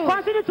de Jesús.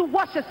 Continue to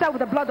wash yourself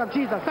with the blood of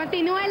Jesus.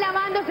 Continúe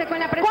lavándose con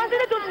la presencia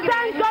Continue to sangre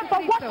thank de God for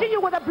Jesucristo. washing you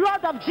with the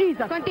blood of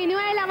Jesus.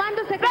 Continúe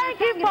lavándose con Thank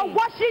la Him for sangre.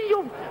 washing you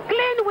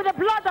clean with the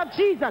blood of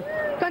Jesus.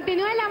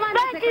 Continúe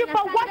lavándose Thank you con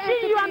for la sangre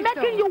washing de you and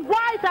Jesucristo. making you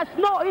white as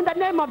snow in the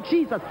name of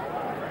Jesus.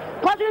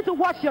 Continue to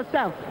wash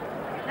yourself.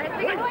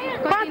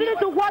 Continue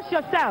to wash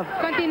yourself.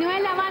 Continúe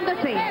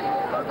lavándose.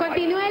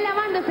 Continúe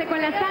lavándose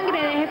con la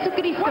sangre de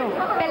Jesucristo.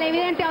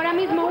 Televidente, ahora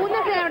mismo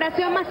únase a la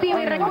oración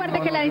masiva y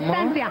recuerde que la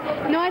distancia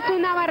no es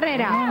una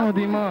barrera. Oh,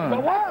 the man.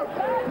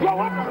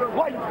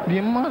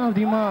 The man of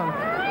the man.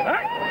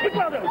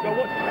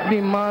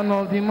 The man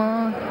of the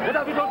man. What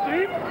have you done to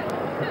him?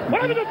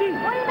 What have you done to him?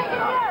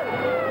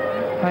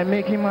 I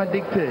make him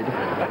addicted.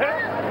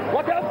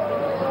 What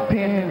else?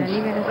 Pains.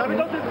 What have you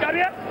done to his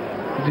career?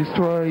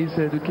 Destroy his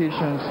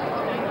educations.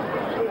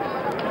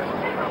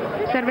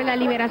 Observe la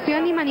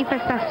liberación y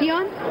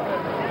manifestación.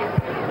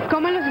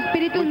 Cómo los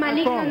espíritus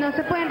malignos no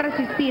se pueden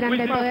resistir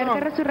ante el poder de We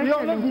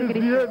resurrección always en Jesucristo.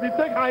 misbehave. We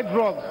take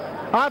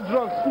hard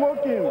drugs,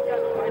 smoking,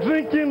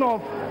 drinking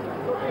of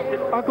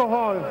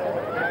alcohol.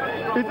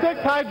 It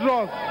takes high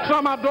drugs,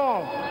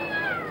 tramadol,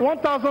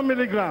 1,000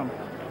 milligrams,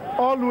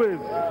 always.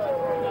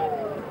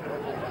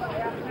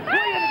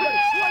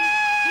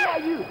 Who are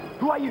you?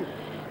 Who are you?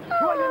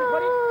 Who are you,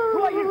 anybody?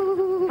 Who are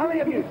you? How many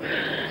of you?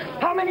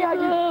 How many are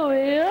you?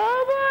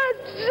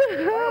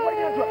 What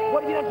have you done to her? What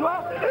have you done to her?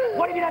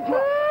 What have you done to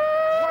her?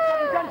 What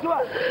have you done to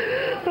her?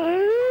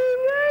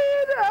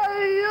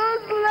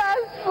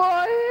 Useless for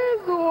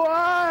his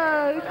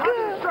work. How do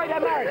you destroy her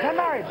marriage? Her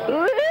marriage? We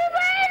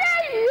made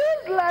her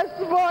useless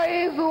for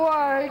his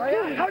work.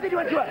 How did you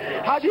enter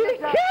her? How did She you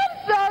enter her?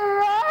 keeps on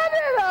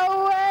running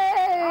away.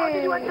 How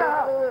did you enter her?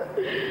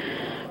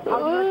 How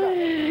did you enter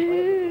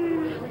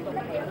her?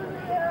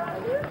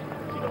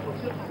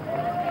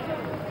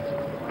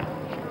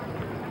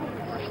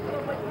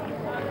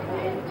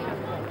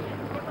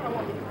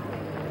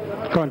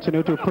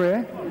 Continue to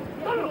pray.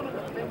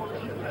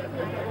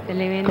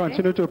 Televidente,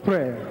 Continue to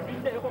pray.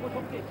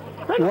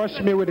 Wash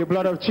me with the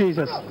blood of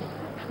Jesus.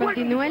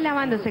 continúe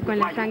lavándose con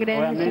la sangre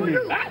de Jesús.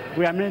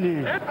 We are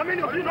many. How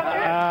many of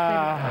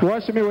you?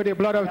 Wash me with the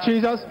blood of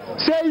Jesus.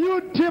 Say,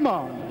 you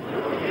demon,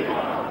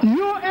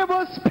 you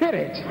evil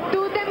spirit, Tu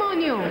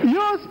demonio,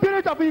 you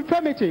spirit of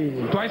infirmity,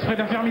 Toi, esprit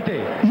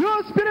d'infirmité,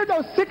 you spirit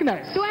of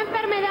sickness, tu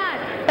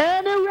enfermedad,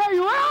 anywhere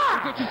you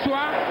que are tu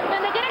sois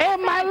donde quiera que in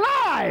my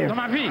life, dans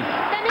ma vie,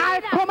 estés, I en mi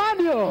vida, command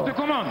je you te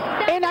commande,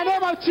 in the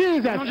name of au nom de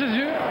Jesus.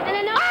 Jésus, en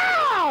el nombre,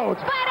 Out!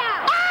 para,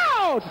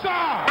 Out! sors,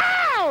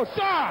 Out!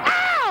 sors,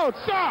 Out!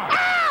 sors,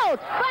 Out!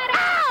 para,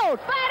 Out!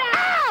 para,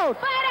 Out!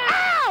 para,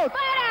 Out!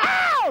 para,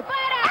 Out!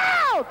 para,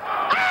 Out!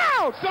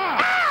 Out! sors,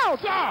 Out!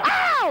 sors,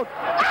 Out!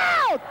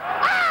 Out!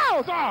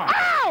 Out! sors,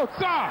 Out!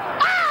 sors,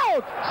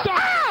 Out! sors,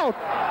 Out!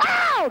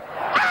 Out!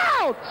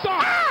 Out!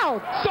 sors,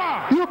 Out!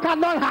 sors. You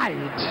cannot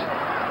hide.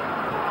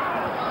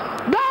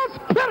 That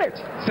spirit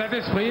Cet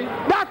esprit,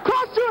 that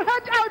caused you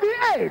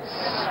HIV/AIDS,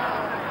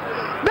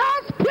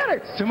 that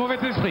spirit ce mauvais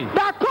esprit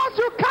that caused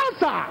you qui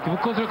cancer, vous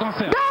cause le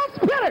cancer, that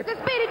spirit tu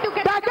espíritu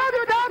que that gave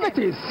you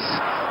diabetes,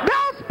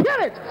 that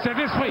spirit cet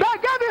esprit that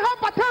gave you qui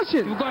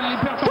hypertension, vous cause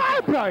l'hypertension,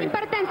 fibroid,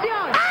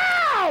 hipertensión,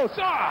 out!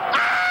 sors,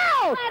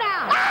 Out! para,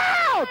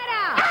 Out!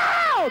 para,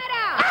 Out!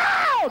 para,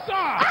 Out!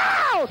 sors,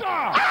 Out!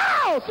 sors,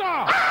 Out! Out!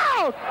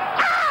 Out!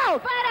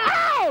 Out!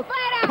 Out!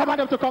 Command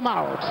them to come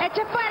out.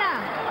 Eche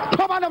fuera.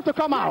 Command them to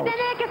come out.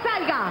 Ordene que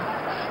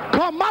salga.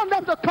 Command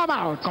them to come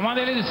out.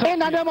 Commandez-les de In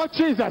the sortir. name of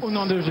Jesus. Au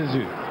nom de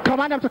Jésus.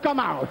 Command them to come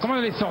out.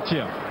 Commandez-les de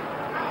sortir.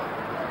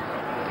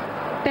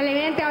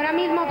 Televidente, ahora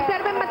mismo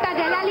observa en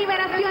batalla la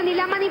liberación y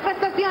la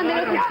manifestación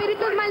de los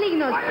espíritus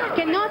malignos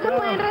que no se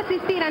pueden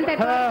resistir ante el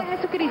poder de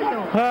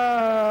Jesucristo.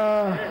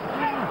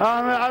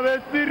 I'm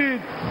a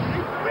spirit.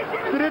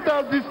 Spirit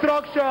of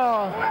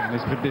destruction. Un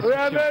esprit de We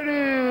are destruction.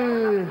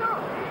 very.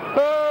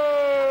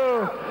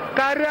 Oh,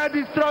 career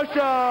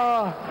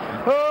destruction.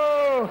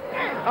 Oh,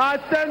 I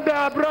send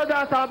the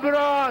brothers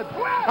abroad.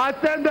 I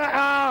send the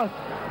out.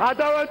 I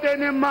don't want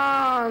any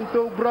man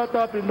to brought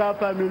up in that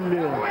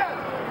family.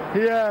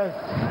 Yes,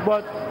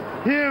 but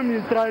him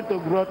is trying to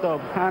grow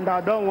up, and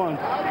I don't want.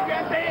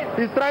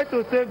 He's trying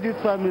to save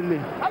this family.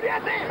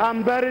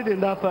 I'm buried in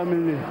that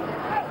family.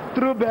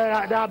 True, they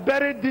are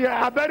buried there.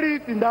 I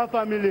buried in that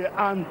family,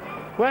 and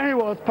when he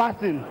was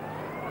passing,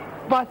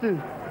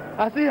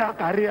 I see her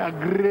career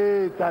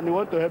great, and he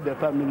want to help the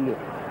family.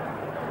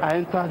 I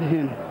entered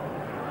him,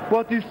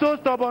 but he's so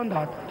stubborn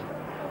that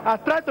I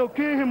tried to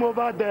kill him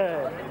over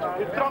there.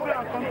 He struggled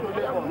and come to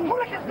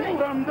Lagos.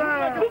 From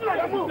there. Move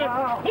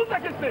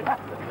like you say.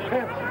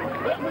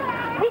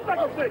 Move like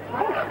you say.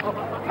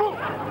 Move.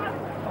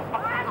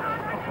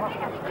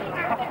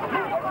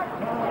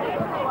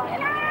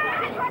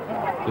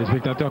 Les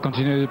spectateurs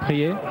continuent de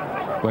prier.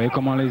 Vous voyez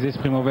comment les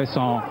esprits mauvais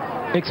sont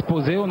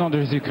exposés au nom de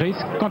Jésus-Christ.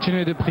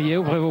 Continuez de prier,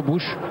 ouvrez vos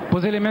bouches,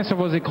 posez les mains sur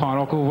vos écrans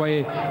alors que vous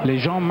voyez les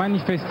gens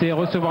manifester,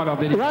 recevoir leur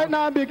délivrance. Right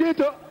now, begin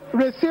to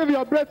receive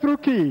your breakthrough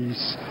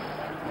keys.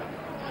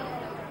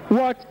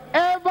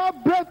 Whatever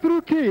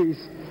breakthrough keys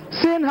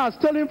sin has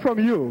stolen from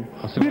you,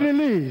 be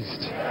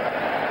released.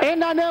 In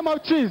the name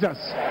of Jesus.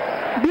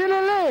 Be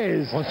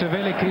released.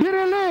 Recevez les Be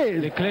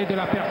released. clés de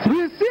la percée.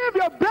 Receive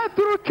your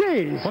breakthrough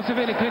keys.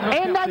 Recevez les clés de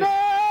votre In the percée.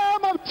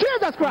 name of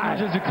Jesus Au nom de Christ.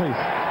 Jésus-Christ.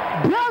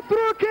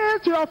 Breakthrough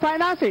keys to your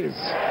finances.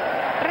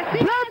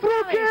 Recibe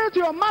Breakthrough keys to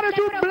your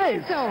marital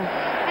bliss.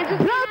 en sus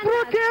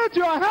Breakthrough finanzas, keys to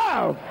your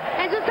health.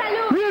 en su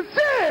salud.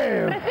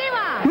 Receive.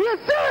 Reciba.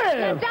 Receive.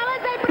 Las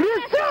llaves del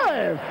proceso.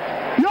 Receive.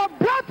 Your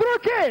breakthrough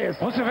keys.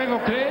 Recevez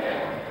vos clés.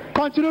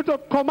 Continue to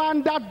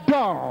command that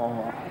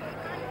door.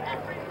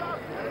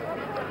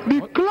 The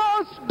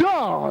closed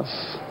doors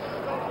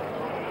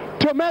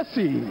to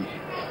mercy.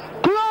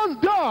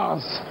 Closed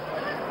doors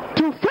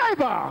to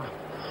favor.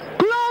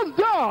 Closed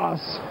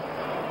doors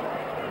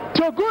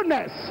to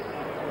goodness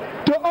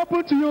to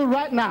open to you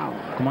right now.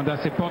 Commandez à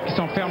ces portes qui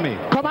sont fermées.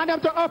 Command them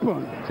to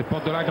open. Ces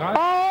portes de la grâce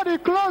All the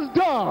closed qui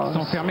doors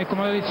sont fermées.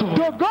 Commandez-les to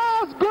s'ouvrir.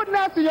 God's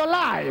goodness in your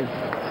life.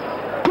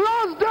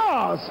 Closed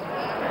doors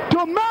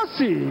to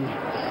mercy.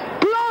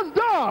 Closed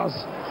doors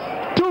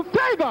to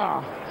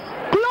favor.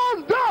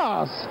 Closed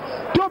doors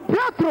to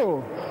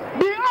breakthrough.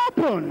 Be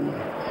open.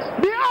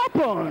 Be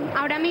open.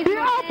 Ahora mismo Be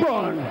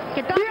open.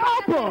 que todas Be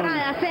las puertas open.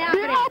 cerradas se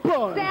Be abren.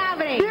 open. Se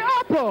abren. Be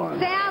open.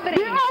 Se abren.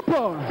 Be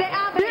open. Se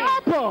abren. Be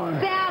open.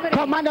 Se abren.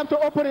 Command them to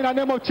open in the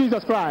name of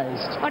Jesus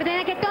Christ.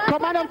 Ordena que todas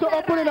Command them to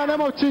puertas open in the cerradas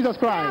name of Jesus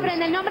se abren Christ.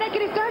 en el nombre de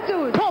Cristo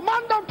Jesús.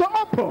 Command them to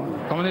open.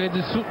 Commandez-les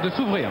de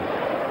s'ouvrir.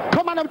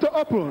 Command them to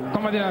open.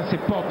 Commandez à ces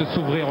portes de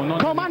s'ouvrir au nom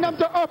de Command them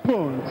Jésus-Christ. to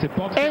open. Ces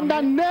portes In the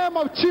fermées. name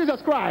of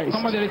Jesus Christ.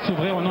 Commandez-les de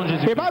s'ouvrir au nom de The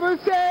Jésus-Christ. Bible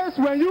says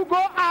when you go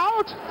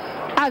out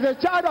as a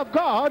child of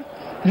God,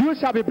 you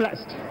shall be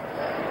blessed.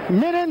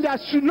 Meaning there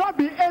should not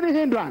be any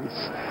hindrance.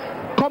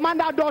 Command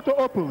that door to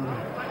open.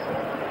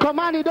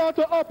 Command the door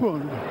to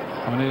open.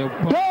 Commandez aux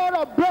portes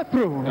Door of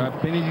breakthrough. de la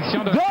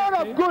bénédiction, de la Door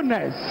santé, of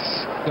goodness.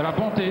 de la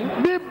bonté.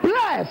 Be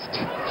blessed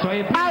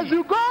Soyez as bénis.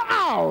 you go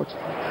out.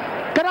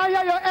 Can I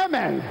hear your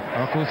amen?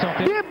 Alors que vous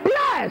sortez, Be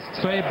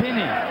blessed soyez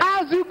bénis.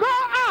 as you go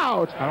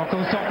out. Alors que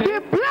vous sortez,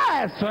 Be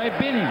blessed soyez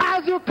bénis.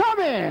 as you come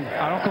in.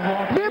 Alors que vous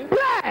Be rentrez,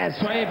 blessed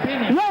soyez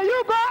bénis. when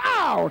you go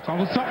out. Quand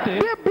vous sortez,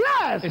 Be et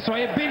blessed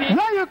soyez bénis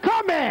when you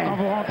come quand in.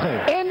 vous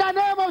rentrez. In the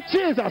name of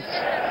Jesus.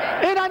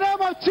 In the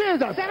name of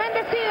Jesus. Se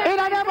bendecido. In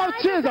the name of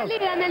Jesus.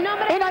 En el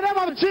nombre In the name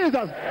of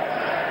Jesus.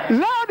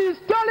 Lord, the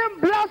stolen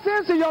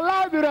blessings in your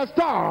life be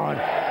restored.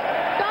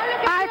 Todo lo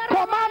que I Dios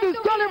command robó en the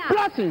tu stolen vida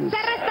blessings. se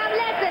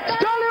restablece. Todo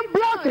Stolen lo que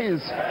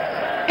blessings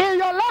in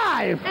your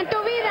life, en tu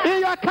vida, in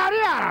your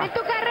career, en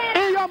tu carrera,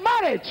 in your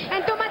marriage,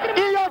 en tu in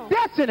matrimonio, your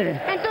destiny,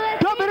 en tu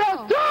to be destino.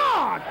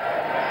 restored.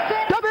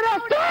 To be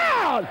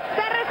restored.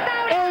 Se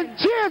restaura. In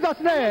Jesus'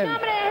 En el name.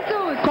 nombre de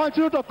Jesús.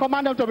 Continue to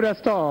command them to be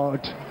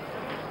restored.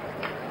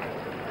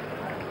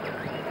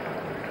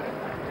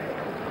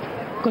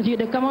 Continuez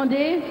de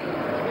commander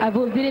à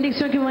vos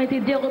bénédictions qui ont été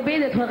dérobées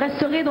d'être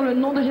restaurées dans le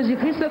nom de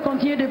Jésus-Christ.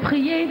 Continuez de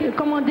prier, de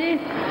commander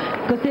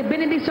que ces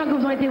bénédictions qui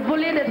vous ont été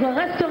volées d'être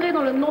restaurées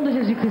dans le nom de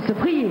Jésus-Christ.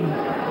 Priez.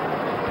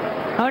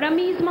 Ahora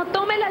mismo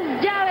tome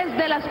las llaves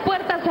de las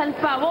puertas al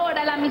favor,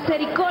 a la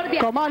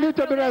misericordia. Command it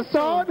to be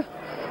restored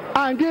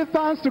and give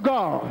thanks to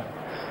God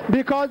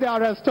because they are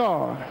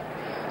restored.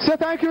 Say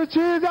thank you,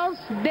 Jesus.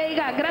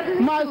 Diga, gracias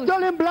My Jesús,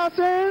 stolen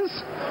blessings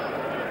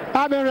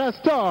have been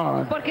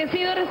restored. porque he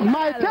sido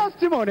My restaurado.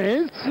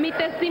 testimonies Mi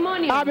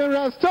testimonio have been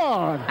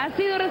restored. ha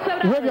sido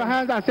Wave your restaurado.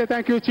 hands and say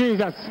thank you,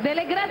 Jesus.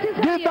 Dele gracias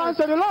a Give Dios. thanks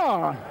to the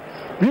Lord.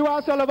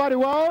 Viewers all over the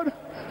world,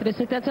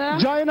 Téléspectateurs,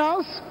 join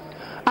us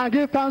and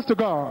give thanks to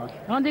God.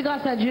 rendez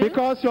grâce à Dieu.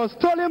 Because your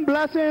stolen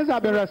blessings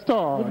have been Vos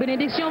restored.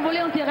 bénédictions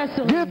volées ont été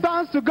restaurées. Give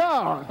thanks to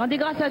God. Rendez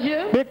grâce à Dieu.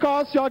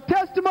 Because your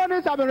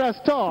testimonies have been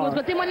restored.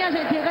 Votre témoignage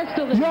a été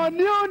restauré. Your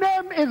new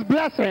name is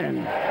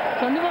blessing.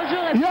 Son nouveau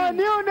jour est Your fini.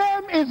 new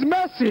name is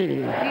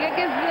mercy. Diga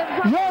que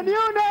es Your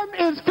new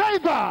name is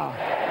favor.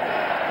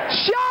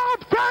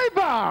 Shout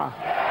favor.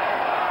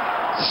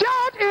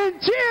 Shout in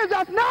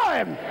Jesus'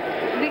 name.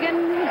 diga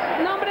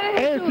en nombre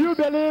de If you Jesús.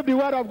 believe the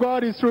word of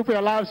God is true for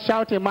your life,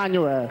 shout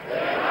Emmanuel.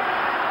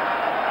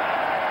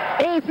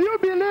 If you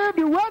believe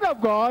the word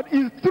of God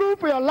is true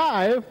for your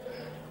life,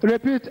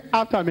 repeat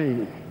after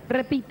me.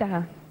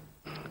 Repita.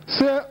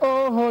 Say,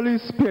 oh Holy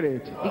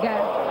Spirit. Diga,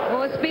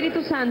 oh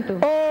Espíritu Santo,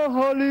 Oh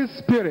Holy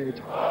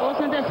Spirit, Ô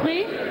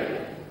Saint-Esprit,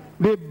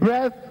 the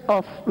breath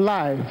of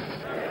life,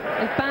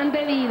 el pan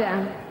de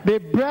vida, the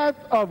breath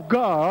of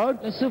God,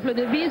 le souffle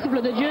de vie, le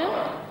souffle de Dieu,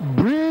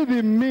 breathe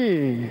in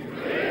me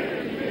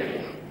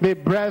the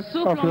breath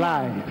Souffle of en moi.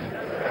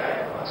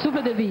 life.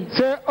 souffle de vie.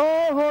 Say,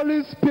 oh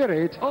Holy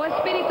Spirit, oh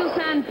Espíritu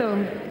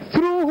Santo,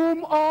 through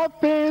whom all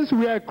things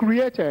were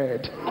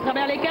created. À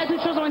travers lesquels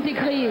toutes choses ont été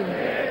créées.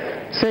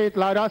 Say it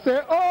louder. Say,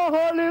 oh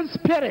Holy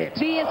Spirit,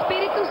 di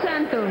Espíritu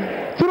Santo,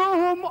 through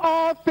whom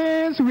all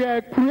things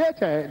were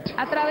created.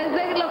 a través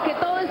de lo que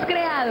todo es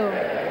creado.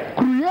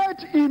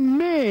 Create in En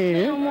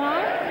me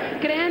moi,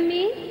 Crea en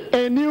mí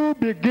a new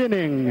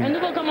beginning. un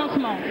nouveau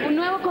commencement. un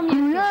nuevo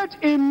comienzo. Create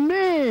in En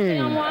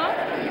me moi,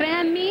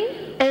 Crea en mí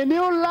a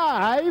new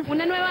life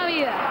una nueva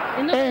vida.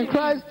 une nouvelle in vie.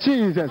 Christ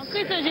Jesus.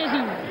 En Christ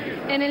Jésus.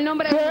 En el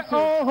nombre de Say, Jesús.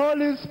 oh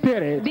Holy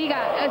Spirit, Diga,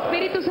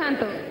 Espíritu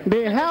Santo,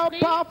 the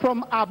helper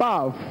from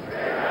above,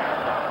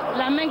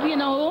 La main qui vient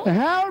d'en haut,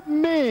 help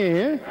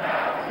me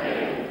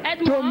to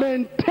aide-moi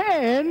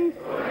maintain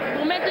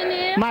pour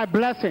maintenir my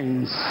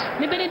blessings.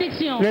 mes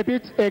bénédictions.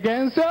 Repeat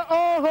again. Say,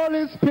 oh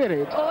Holy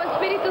Spirit, oh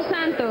Espíritu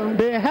Santo,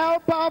 the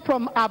helper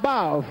from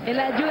above, el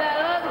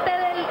ayudador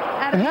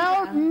del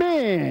help arriba.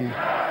 me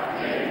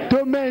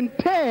to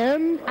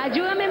maintain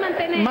Ayúdame a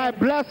mantener my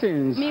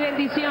blessings. mi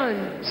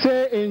bendición.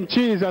 Say in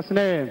Jesus'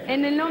 name.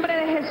 En el nombre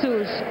de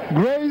Jesús.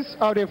 Grace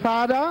of the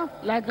Father.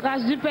 La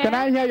grâce du Can Père,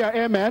 I hear your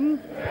amen?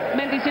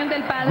 Bendición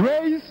del Padre,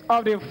 Grace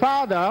of the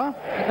Father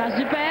la grâce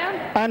du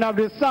Père, and of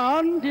the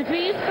Son du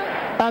Fils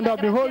and of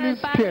the gracia Holy del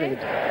Padre. Spirit.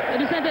 et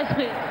du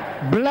Saint-Esprit.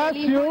 Bless el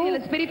Hijo y el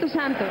you, Espíritu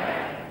Santo.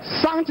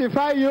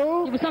 sanctify Qui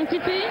you, vous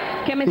sanctifie,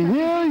 Que me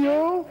heal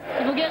you,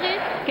 qui vous guérit,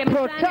 que me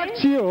protect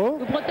sane, you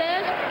vous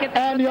protège que te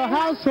and your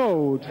proteja,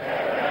 household.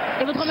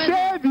 et votre maison.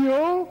 Save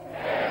you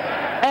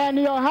and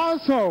your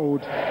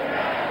household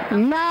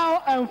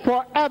now and y mi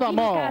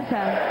forevermore.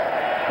 casa.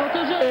 Pour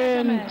toujours et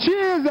In jamais.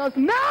 Jesus'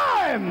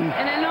 name.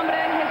 En el nombre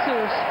de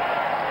Jesús.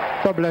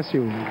 God bless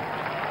you.